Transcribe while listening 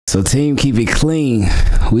So team, keep it clean.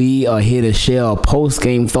 We are here to share our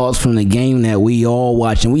post-game thoughts from the game that we all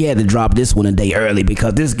watched. And we had to drop this one a day early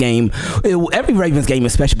because this game, every Ravens game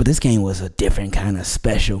is special, but this game was a different kind of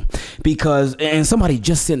special. Because, and somebody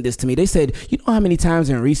just sent this to me. They said, you know how many times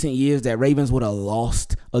in recent years that Ravens would have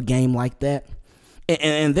lost a game like that?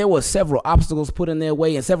 And there were several obstacles put in their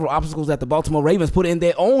way and several obstacles that the Baltimore Ravens put in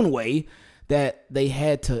their own way that they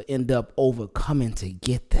had to end up overcoming to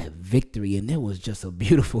get that victory. And it was just a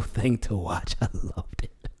beautiful thing to watch. I loved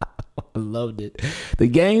it. I loved it. The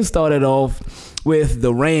game started off with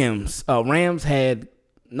the Rams. Ravens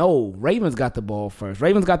got the ball first.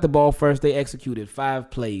 Ravens got the ball first. They executed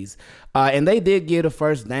 5 plays. And they did get a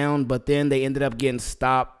first down, but then they ended up getting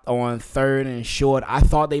stopped on 3rd and short. I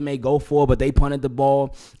thought they may go for it, but they punted the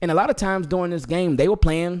ball. And a lot of times during this game, they were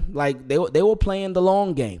playing like they were playing the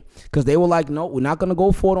long game because they were like, no, we're not going to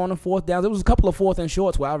go for it on the 4th down. There was a couple of 4th and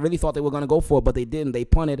shorts where I really thought they were going to go for it, but they didn't. They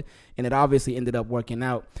punted, and it obviously ended up working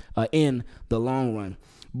out in the long run.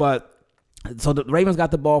 So the Ravens got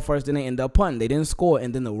the ball first, then they ended up punting. They didn't score,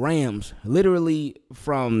 and then the Rams, literally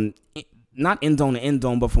from not end zone to end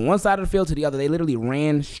zone, but from one side of the field to the other, they literally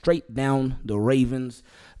ran straight down the Ravens.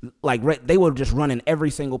 Like they were just running every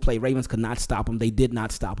single play. Ravens could not stop them. They did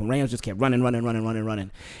not stop them. Rams just kept running.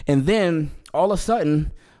 And then all of a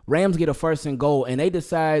sudden, Rams get a 1st and goal, and they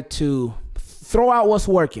decide to throw out what's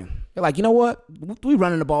working. They're like, you know what? We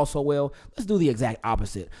running the ball so well. Let's do the exact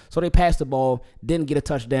opposite. So they passed the ball, didn't get a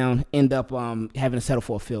touchdown, end up having to settle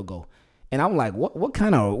for a field goal. And I'm like,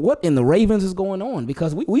 what in the Ravens is going on?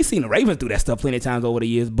 Because we've seen the Ravens do that stuff plenty of times over the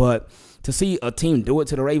years, but to see a team do it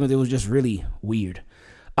to the Ravens, it was just really weird.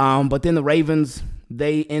 But then the Ravens,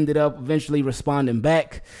 they ended up eventually responding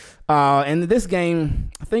back. And this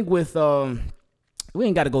game, I think with we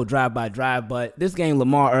ain't got to go drive by drive, but this game,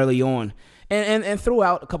 Lamar early on, and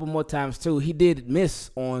throughout a couple more times too, he did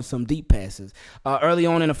miss on some deep passes. Early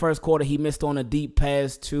on in the first quarter, he missed on a deep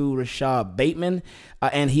pass to Rashad Bateman,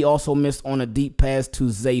 and he also missed on a deep pass to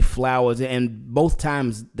Zay Flowers. And both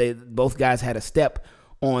times, both guys had a step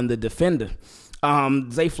on the defender.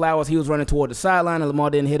 Zay Flowers, he was running toward the sideline, and Lamar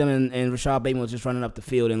didn't hit him, and Rashad Bateman was just running up the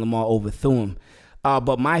field, and Lamar overthrew him.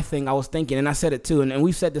 But my thing, I was thinking, and I said it too, and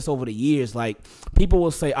we've said this over the years, like people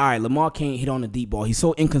will say, all right, Lamar can't hit on the deep ball. He's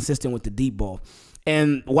so inconsistent with the deep ball.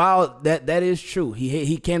 And while that is true,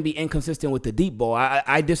 he can be inconsistent with the deep ball.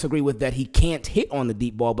 I disagree with that. He can't hit on the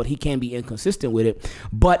deep ball, but he can be inconsistent with it.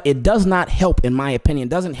 But it does not help, in my opinion,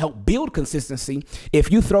 doesn't help build consistency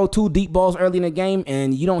if you throw 2 deep balls early in the game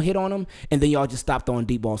and you don't hit on them, and then y'all just stop throwing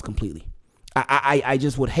deep balls completely. I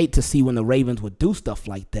just would hate to see when the Ravens would do stuff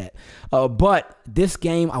like that. But this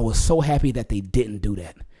game, I was so happy that they didn't do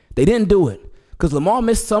that. They didn't do it because Lamar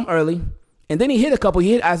missed some early, and then he hit a couple.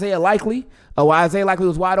 He hit Isaiah Likely. While Isaiah Likely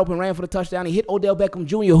was wide open, ran for the touchdown. He hit Odell Beckham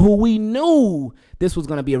Jr., who we knew this was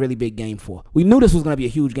going to be a really big game for. We knew this was going to be a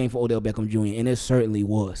huge game for Odell Beckham Jr., and it certainly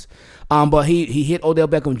was. But he hit Odell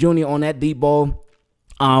Beckham Jr. on that deep ball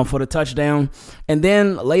for the touchdown. And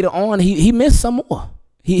then later on, he missed some more.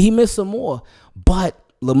 He missed some more, but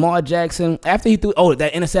Lamar Jackson, after he threw,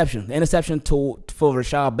 that interception for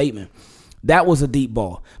Rashad Bateman, that was a deep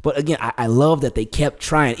ball. But again, I love that they kept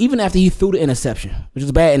trying, even after he threw the interception, which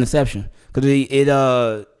was a bad interception, because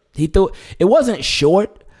he threw it wasn't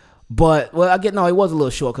short, but it was a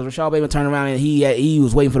little short because Rashad Bateman turned around and he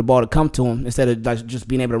was waiting for the ball to come to him instead of like just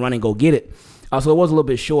being able to run and go get it. So it was a little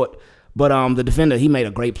bit short, but the defender, he made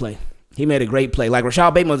a great play. He made a great play. Like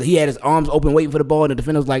Rashad Bateman, he had his arms open waiting for the ball, and the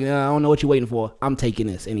defender was like, I don't know what you're waiting for. I'm taking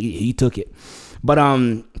this, and he took it. But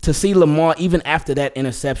to see Lamar, even after that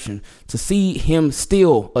interception, to see him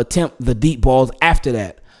still attempt the deep balls after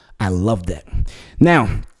that, I love that.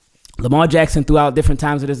 Now, Lamar Jackson throughout different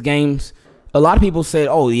times of this games, a lot of people said,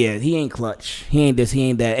 oh, yeah, he ain't clutch. He ain't this, he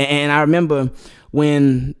ain't that. And I remember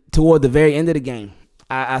when toward the very end of the game,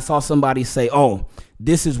 I saw somebody say, oh,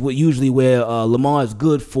 this is usually where Lamar is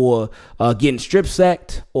good for getting strip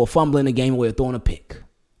sacked or fumbling the game away or throwing a pick.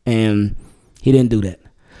 And he didn't do that.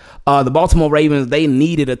 The Baltimore Ravens, they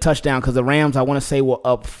needed a touchdown because the Rams, I want to say, were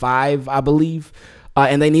up 5, I believe.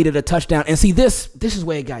 And they needed a touchdown. And see, this is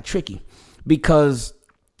where it got tricky because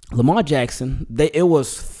Lamar Jackson, it was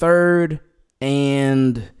 3rd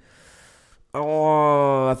and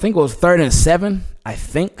I think it was 3rd and 7, I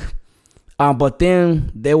think. But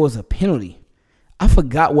then there was a penalty. I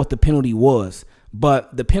forgot what the penalty was,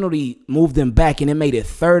 but the penalty moved them back, and it made it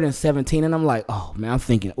 3rd and 17. And I'm like, oh, man, I'm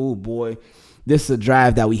thinking, oh, boy, this is a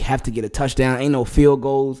drive that we have to get a touchdown. Ain't no field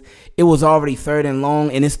goals. It was already 3rd and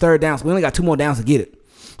long, and it's 3rd down, so we only got 2 more downs to get it.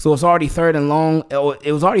 So it's already 3rd and long.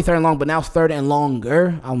 It was already 3rd and long, but now it's 3rd and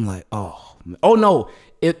longer. I'm like, oh no,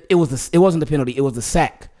 it wasn't the penalty. It was the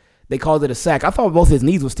sack. they called it a sack. I thought both his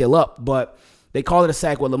knees were still up, but they called it a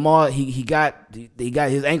sack. Well, Lamar, he got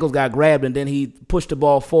his ankles got grabbed, and then he pushed the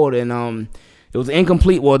ball forward, and it was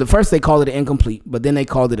incomplete. Well, the first they called it incomplete, but then they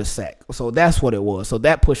called it a sack. So that's what it was. So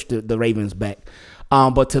that pushed the Ravens back.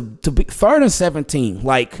 But to be 3rd and 17,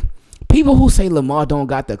 like people who say Lamar don't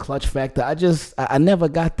got the clutch factor, I never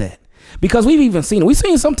got that. Because we've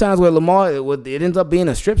seen sometimes where Lamar, it ends up being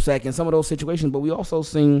a strip sack in some of those situations, but we also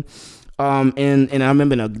seen and I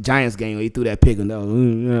remember in a Giants game where he threw that pick,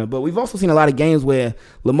 but we've also seen a lot of games where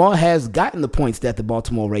Lamar has gotten the points that the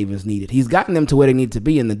Baltimore Ravens needed. He's gotten them to where they need to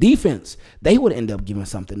be, and the defense, they would end up giving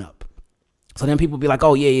something up. So then people be like,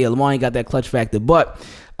 oh, yeah, Lamar ain't got that clutch factor. But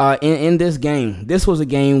in this game, this was a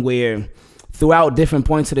game where throughout different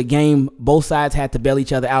points of the game, both sides had to bail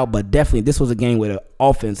each other out, but definitely this was a game where the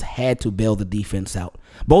offense had to bail the defense out.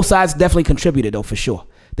 Both sides definitely contributed, though, for sure.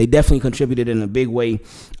 They definitely contributed in a big way,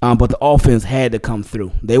 but the offense had to come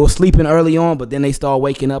through. They were sleeping early on, but then they started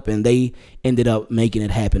waking up, and they ended up making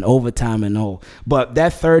it happen, overtime and all. But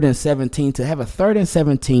that 3rd and 17, to have a 3rd and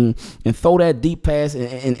 17 and throw that deep pass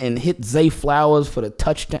and hit Zay Flowers for the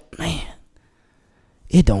touchdown, man,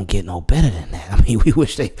 it don't get no better than that. I mean, we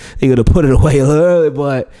wish they could have put it away a little early,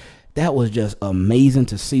 but that was just amazing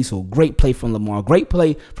to see. So great play from Lamar, great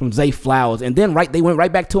play from Zay Flowers, and then they went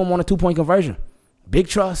right back to him on a 2-point conversion. Big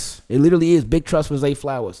trust. It literally is big trust for Zay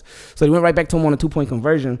Flowers. So they went right back to him on a 2-point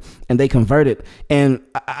conversion, and they converted. And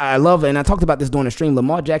I love it. And I talked about this during the stream.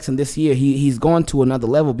 Lamar Jackson this year, he's gone to another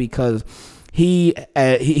level because he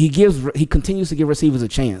continues to give receivers a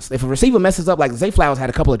chance. If a receiver messes up, like Zay Flowers had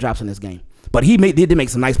a couple of drops in this game, but he did make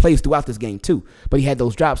some nice plays throughout this game too. But he had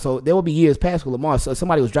those drops. So there will be years past with Lamar. So if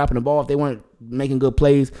somebody was dropping the ball, if they weren't making good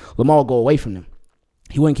plays, Lamar will go away from them.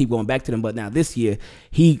 He wouldn't keep going back to them, but now this year,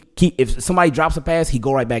 if somebody drops a pass, he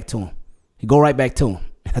go right back to him.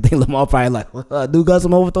 And I think Lamar probably like, well, dude got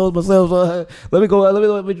some overthrows myself. Let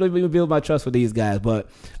me build my trust for these guys. But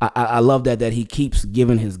I love that he keeps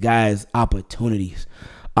giving his guys opportunities.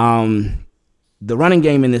 The running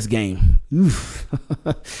game in this game,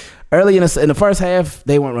 early in the first half,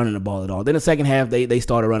 they weren't running the ball at all. Then the second half, they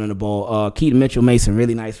started running the ball. Keaton Mitchell made some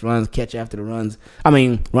really nice runs, run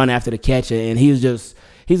after the catch, and he's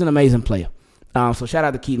an amazing player. So shout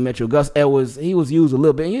out to Keaton Mitchell. Gus Edwards, he was used a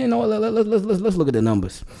little bit. You know, let's look at the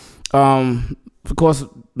numbers. Of course,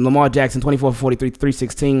 Lamar Jackson, 24 for 43,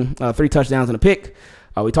 316, 3 touchdowns and a pick.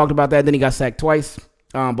 We talked about that. Then he got sacked twice.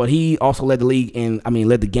 But he also led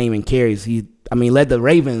the game in carries. Led the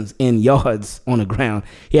Ravens in yards on the ground.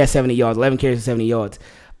 He had 70 yards, 11 carries and 70 yards.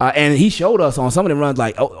 And he showed us on some of the runs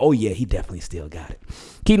like, oh yeah, he definitely still got it.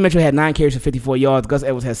 Keaton Mitchell had 9 carries for 54 yards. Gus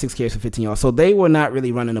Edwards had 6 carries for 15 yards. So they were not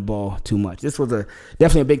really running the ball too much. This was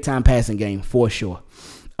definitely a big-time passing game for sure.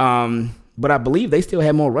 But I believe they still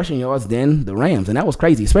had more rushing yards than the Rams, and that was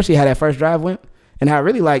crazy, especially how that first drive went. And how I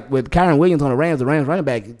really like with Kyron Williams on the Rams running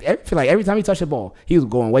back, I feel like every time he touched the ball, he was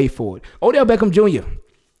going way forward. Odell Beckham Jr.,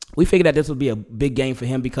 we figured that this would be a big game for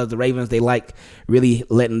him because the Ravens, they like really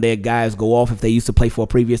letting their guys go off. If they used to play for a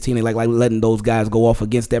previous team, they like letting those guys go off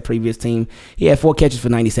against their previous team. He had 4 catches for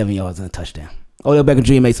 97 yards and a touchdown. Odell Beckham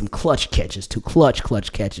Jr. made some clutch catches, 2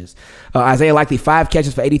 clutch catches. Isaiah Likely, 5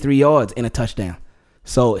 catches for 83 yards and a touchdown.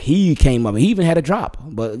 So he came up, and he even had a drop.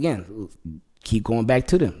 But again, keep going back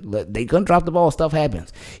to them. They couldn't drop the ball. Stuff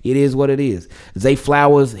happens. It is what it is. Zay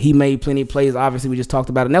Flowers, he made plenty of plays. Obviously, we just talked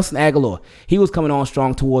about it. Nelson Aguilar, he was coming on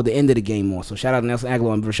strong toward the end of the game more. So shout out to Nelson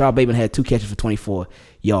Aguilar. And Rashad Bateman had 2 catches for 24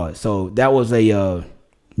 yards. So that was a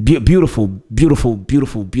beautiful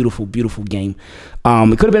game.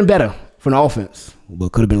 It could have been better from the offense, but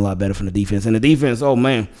it could have been a lot better from the defense. And the defense, oh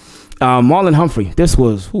man, Marlon Humphrey. This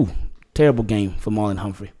was terrible game for Marlon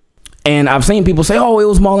Humphrey. And I've seen people say, oh, it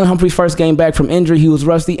was Marlon Humphrey's first game back from injury. He was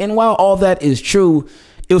rusty. And while all that is true,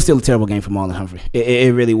 it was still a terrible game for Marlon Humphrey.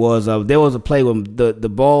 It really was. There was a play when the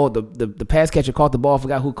ball, the pass catcher caught the ball. I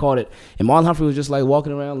forgot who caught it. And Marlon Humphrey was just like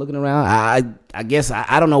walking around, looking around. I guess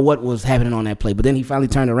I don't know what was happening on that play. But then he finally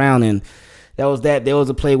turned around, and that was that. There was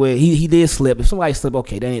a play where he did slip. If somebody slipped,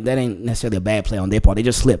 okay, that ain't necessarily a bad play on their part. They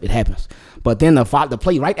just slip. It happens. But then the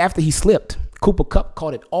play right after he slipped, Cooper Kupp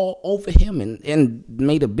caught it all over him and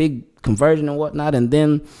made a big conversion and whatnot. And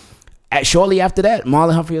then shortly after that,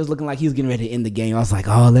 Marlon Humphrey was looking like he was getting ready to end the game. I was like,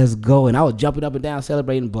 oh, let's go. And I was jumping up and down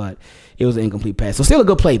celebrating, but it was an incomplete pass. So still a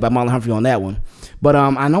good play by Marlon Humphrey on that one. But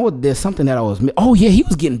I know there's something that he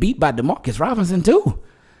was getting beat by DeMarcus Robinson too.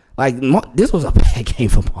 Like, this was a bad game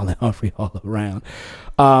for Marlon Humphrey all around.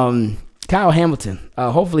 Kyle Hamilton,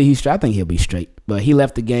 hopefully he's straight. I think he'll be straight. But he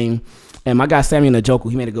left the game. And my guy Samuel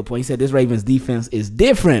Njoku, he made a good point. He said this Ravens defense is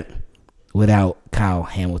different without Kyle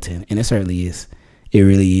Hamilton. And it certainly is. It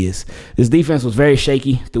really is. This defense was very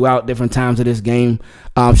shaky throughout different times of this game.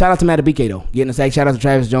 Shout out to Matabike, though, getting a sack. Shout out to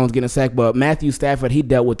Travis Jones getting a sack. But Matthew Stafford, he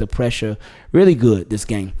dealt with the pressure really good this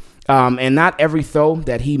game. And not every throw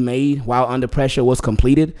that he made while under pressure was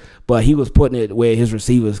completed, but he was putting it where his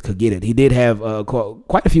receivers could get it. He did have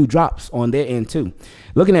quite a few drops on their end, too.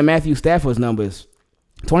 Looking at Matthew Stafford's numbers,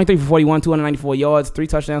 23 for 41, 294 yards, 3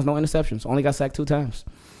 touchdowns, no interceptions. Only got sacked 2 times.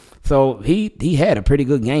 So he had a pretty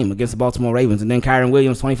good game against the Baltimore Ravens. And then Kyron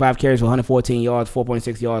Williams, 25 carries for 114 yards,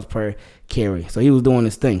 4.6 yards per carry. So he was doing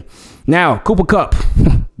his thing. Now, Cooper Kupp,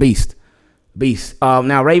 beast.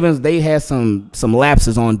 Now, Ravens, they had some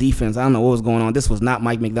lapses on defense. I don't know what was going on. This was not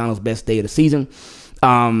Mike McDonald's best day of the season.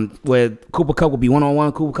 Where Cooper Kupp would be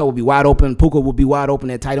one-on-one, Cooper Kupp would be wide open, Puka would be wide open,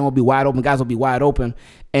 that tight end would be wide open, guys would be wide open.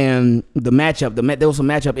 And the matchup, there was some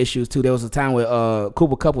matchup issues too. There was a time where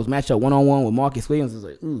Cooper Kupp was matched up one-on-one with Marcus Williams. It was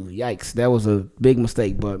like, ooh, yikes, that was a big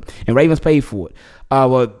mistake. And Ravens paid for it.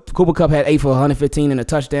 Cooper Kupp had 8 for 115 and a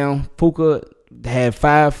touchdown. Puka had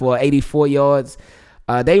 5 for 84 yards.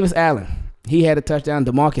 Davis Allen, he had a touchdown.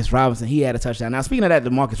 Demarcus Robinson, he had a touchdown. Now, speaking of that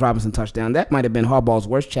Demarcus Robinson touchdown, that might have been Harbaugh's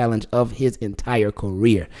worst challenge of his entire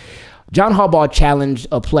career. John Harbaugh challenged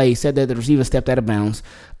a play, said that the receiver stepped out of bounds,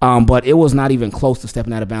 but it was not even close to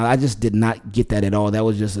stepping out of bounds. I just did not get that at all. That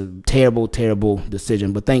was just a terrible, terrible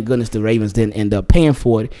decision. But thank goodness the Ravens didn't end up paying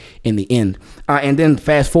for it in the end. And then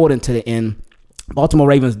fast forward into the end, Baltimore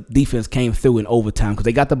Ravens defense came through in overtime because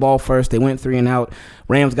they got the ball first. They went 3 and out.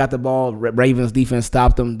 Rams got the ball. Ravens defense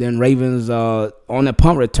stopped them. Then Ravens on the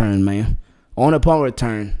punt return, man. On the punt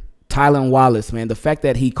return, Tylan Wallace, man. The fact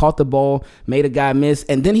that he caught the ball, made a guy miss,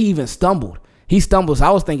 and then he even stumbled. He stumbled. So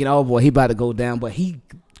I was thinking, oh, boy, he about to go down. But he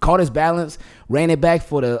caught his balance, ran it back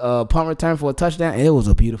for the punt return for a touchdown, and it was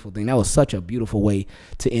a beautiful thing. That was such a beautiful way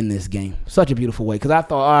to end this game. Such a beautiful way. Because I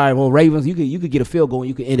thought, all right, well, Ravens, you could get a field goal and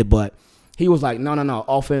you could end it, but he was like, no,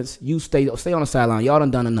 offense, you stay on the sideline. Y'all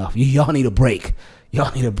done enough. Y'all need a break.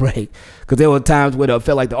 Y'all need a break. Because there were times where it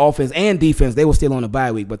felt like the offense and defense, they were still on the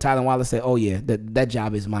bye week. But Tylan Wallace said, oh, yeah, that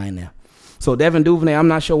job is mine now. So Devin Duvernay, I'm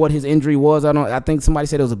not sure what his injury was. I think somebody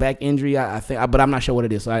said it was a back injury. But I'm not sure what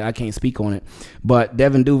it is, so I can't speak on it. But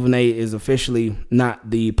Devin Duvernay is officially not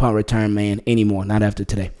the punt return man anymore, not after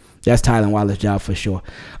today. That's Tylan Wallace's job for sure.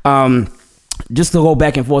 Just to go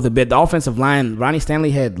back and forth a bit, the offensive line, Ronnie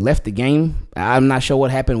Stanley had left the game. I'm not sure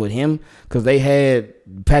what happened with him because they had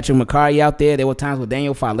Patrick McCarry out there. There were times where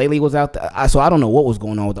Daniel Falele was out there. So I don't know what was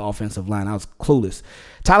going on with the offensive line. I was clueless.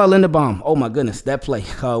 Tyler Linderbaum, oh my goodness, that play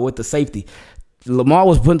with the safety. Lamar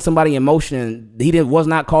was putting somebody in motion, and he was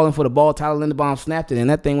not calling for the ball. Tyler Linderbaum snapped it, and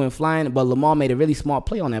that thing went flying. But Lamar made a really smart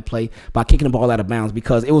play on that play by kicking the ball out of bounds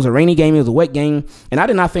because it was a rainy game, it was a wet game, and I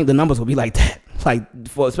did not think the numbers would be like that.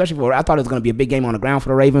 Especially for, I thought it was going to be a big game on the ground for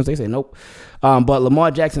the Ravens. They said nope. But Lamar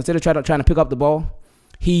Jackson, instead of trying to pick up the ball,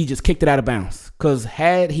 he just kicked it out of bounds. Because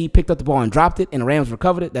had he picked up the ball and dropped it and the Rams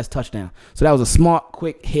recovered it, that's touchdown. So that was a smart,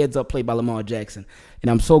 quick heads-up play by Lamar Jackson. And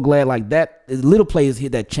I'm so glad like that. Little plays here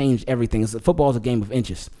that changed everything. Football is a game of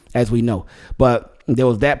inches, as we know. But there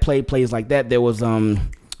was that plays like that. There was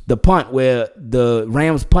the punt where the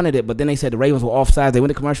Rams punted it, but then they said the Ravens were offsides. They went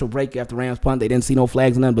to commercial break after Rams punt. They didn't see no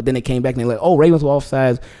flags and nothing, but then they came back and they like, oh, Ravens were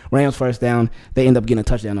offsides. Rams first down. They end up getting a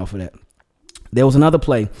touchdown off of that. There was another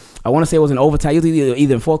play. I want to say it was in overtime. It was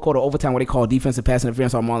either in fourth quarter or overtime where they called defensive pass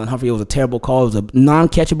interference on Marlon Humphrey. It was a terrible call. It was a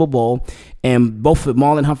non-catchable ball. And both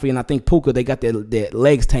Marlon Humphrey and I think Puka, they got their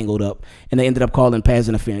legs tangled up, and they ended up calling pass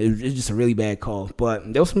interference. It was just a really bad call.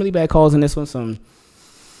 But there was some really bad calls in this one, some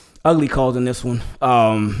ugly calls in this one.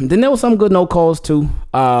 Then there was some good no calls too.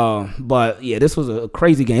 But yeah, this was a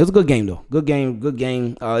crazy game. It was a good game though. Good game.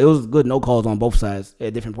 It was good no calls on both sides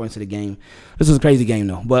at different points of the game. This was a crazy game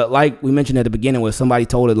though. But like we mentioned at the beginning, where somebody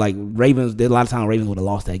told it like Ravens, a lot of times Ravens would have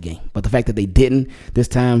lost that game. But the fact that they didn't this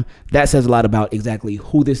time, that says a lot about exactly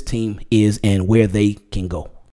who this team is and where they can go.